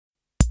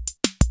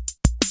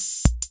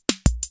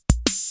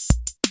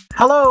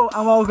Hello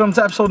and welcome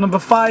to episode number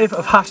 5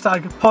 of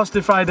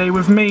 #Positive Friday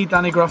with me,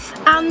 Danny Gruff.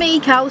 And me,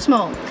 Carla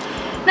Small.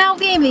 Now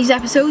the aim of these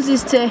episodes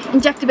is to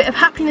inject a bit of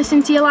happiness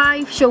into your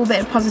life, show a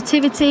bit of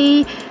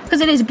positivity,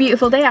 because it is a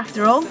beautiful day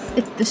after all.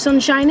 The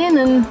sun's shining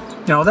and...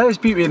 You know, there is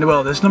beauty in the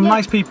world, there's some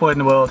nice people in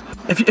the world.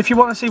 If you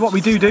want to see what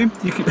we do,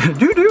 you can,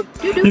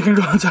 you can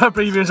go to our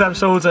previous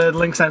episodes,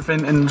 links and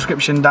everything in the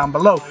description down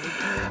below.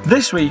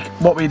 This week,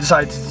 what we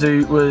decided to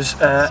do was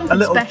a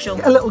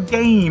little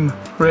game,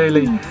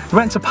 really. We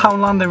went to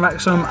Poundland in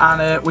Wrexham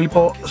and we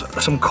bought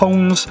some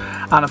cones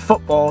and a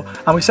football,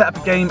 and we set up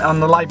a game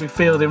on the library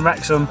field in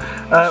Wrexham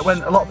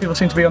when a lot of people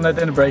seemed to be on their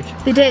dinner break.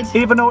 They did.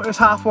 Even though it was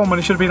 1:30 when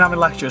they should have been having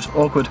lectures.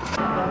 Awkward.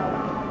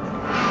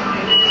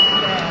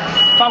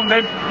 Found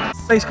him.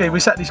 Basically, we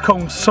set these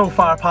cones so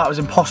far apart it was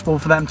impossible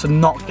for them to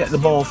not get the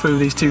ball through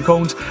these two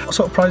cones. What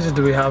sort of prizes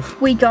do we have?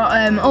 We got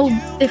all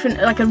different,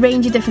 like a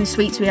range of different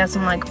sweets. We had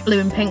some like blue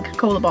and pink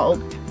cola bottle,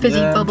 fizzy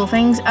bubble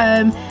things,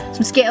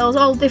 some Skittles,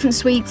 all different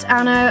sweets,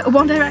 and a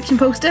One Direction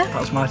poster. That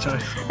was my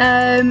choice.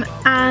 And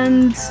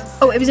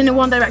it was in a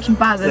One Direction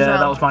bag as well. Yeah,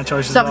 that was my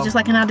choice as well. So that was just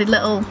like an added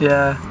little.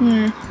 Yeah.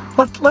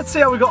 Let's see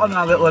how we got on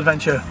our little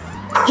adventure.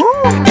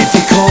 If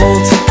you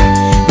called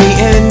me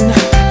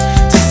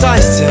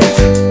indecisive,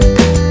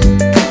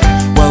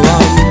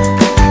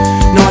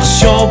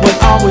 sure what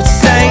I would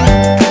say.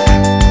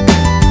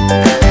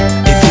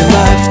 If you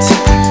left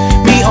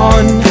me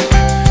on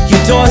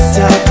your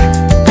doorstep,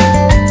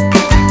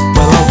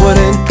 well, I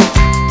wouldn't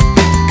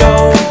go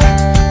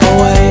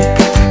away.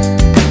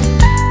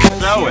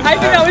 I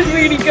think that was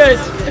really good,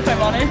 if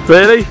I'm honest.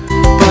 Really?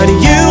 But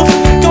you've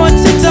got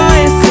to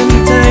die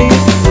someday.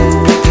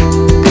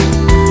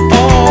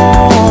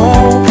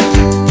 Oh,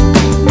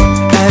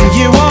 and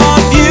you are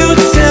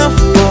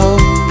beautiful,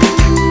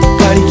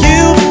 but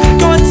you've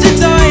got to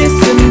die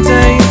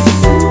someday.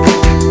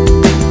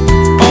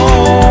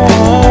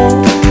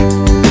 Oh,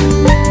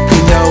 you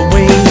know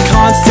we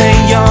can't stay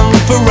young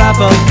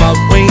forever, but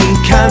we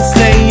can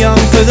stay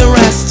young for the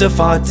rest of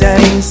our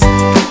days.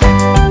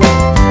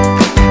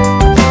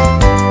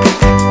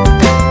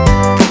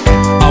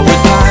 I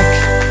would pack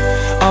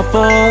up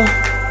all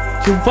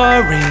your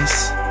worries,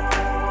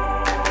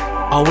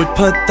 I would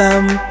put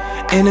them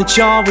in a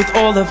jar with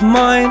all of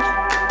mine,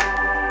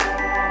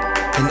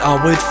 and I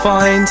would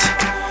find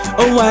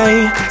a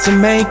way to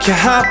make you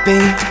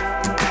happy.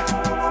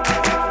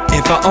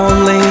 If I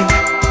only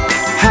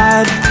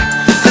had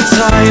the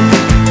time.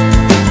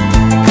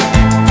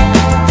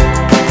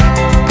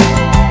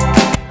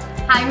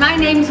 Hi, my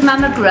name's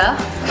Mama Gruff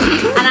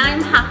and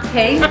I'm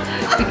happy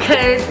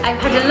because I've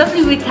had a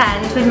lovely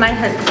weekend with my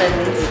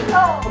husband.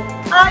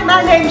 Hi,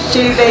 my name's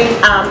Julie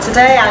and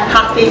today I'm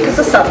happy because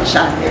the sun's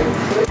shining.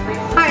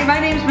 Hi, my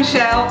name's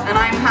Michelle and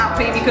I'm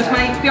happy because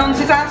my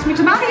fiance's asked me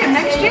to marry him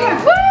next year.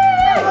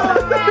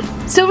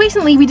 So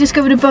recently we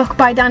discovered a book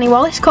by Danny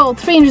Wallace called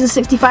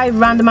 365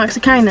 Random Acts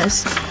of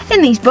Kindness.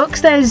 In these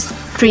books there's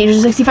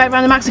 365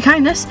 random acts of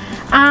kindness,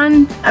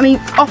 and I mean,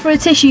 offer a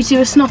tissue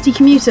to a snotty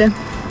commuter.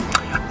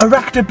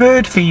 Erect a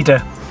bird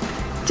feeder.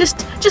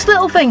 Just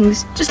little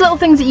things. Just little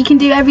things that you can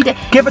do every day.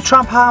 Give a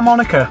tramp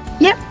harmonica.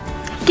 Yep.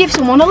 Give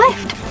someone a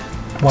lift.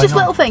 Why just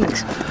not? Little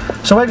things.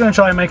 So we're going to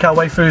try and make our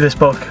way through this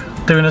book,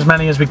 doing as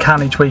many as we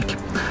can each week.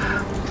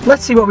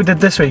 Let's see what we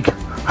did this week.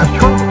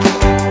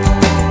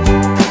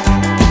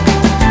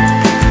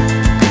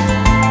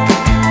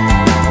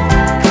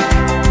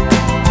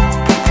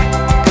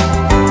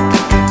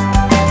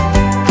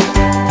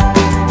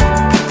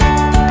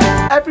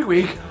 Every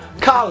week,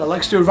 Carla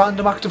likes to do a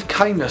random act of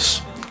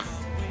kindness.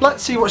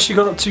 Let's see what she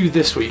got up to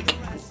this week.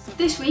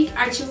 This week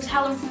I chose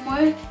Helen from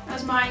work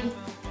as my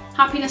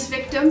happiness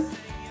victim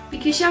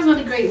because she hasn't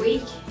had a great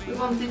week with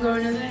one thing or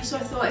another, so I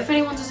thought if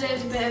anyone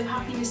deserves a bit of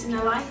happiness in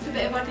their life, a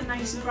bit of like a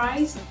nice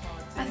surprise,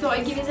 I thought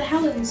I'd give it to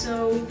Helen,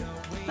 so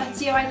let's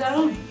see how I got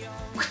on.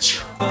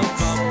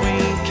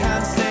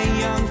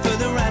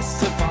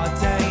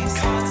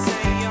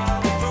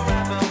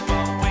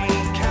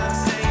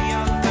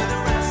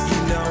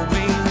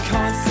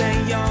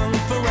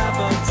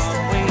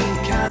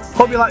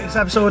 Hope you like this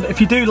episode. If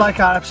you do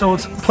like our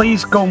episodes,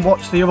 please go and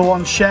watch the other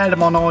ones, share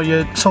them on all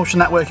your social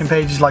networking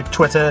pages like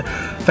Twitter,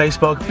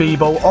 Facebook,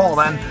 Bebo, all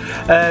of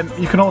them.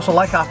 You can also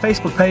like our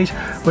Facebook page,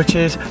 which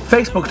is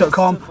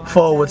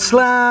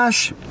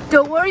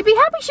facebook.com/Don't Worry Be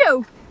Happy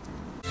Show.